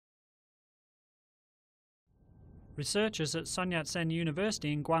Researchers at Sun Yat-sen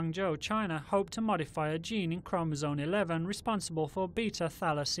University in Guangzhou, China, hope to modify a gene in chromosome 11 responsible for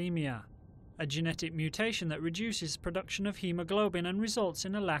beta-thalassemia, a genetic mutation that reduces production of hemoglobin and results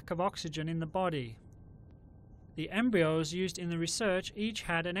in a lack of oxygen in the body. The embryos used in the research each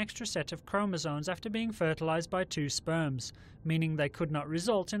had an extra set of chromosomes after being fertilized by 2 sperms, meaning they could not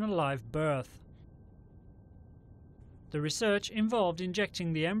result in a live birth. The research involved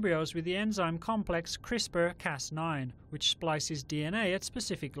injecting the embryos with the enzyme complex CRISPR-Cas9, which splices DNA at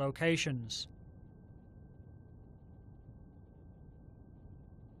specific locations.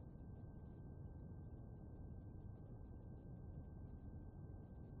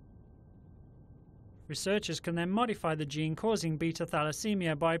 Researchers can then modify the gene causing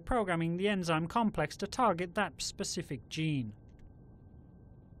beta-thalassemia by programming the enzyme complex to target that specific gene.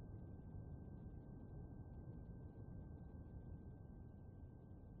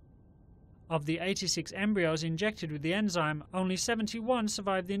 Of the 86 embryos injected with the enzyme, only 71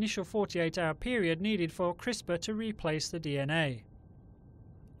 survived the initial 48-hour period needed for CRISPR to replace the DNA.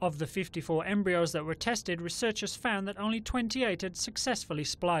 Of the 54 embryos that were tested, researchers found that only 28 had successfully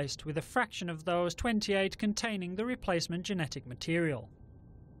spliced, with a fraction of those 28 containing the replacement genetic material.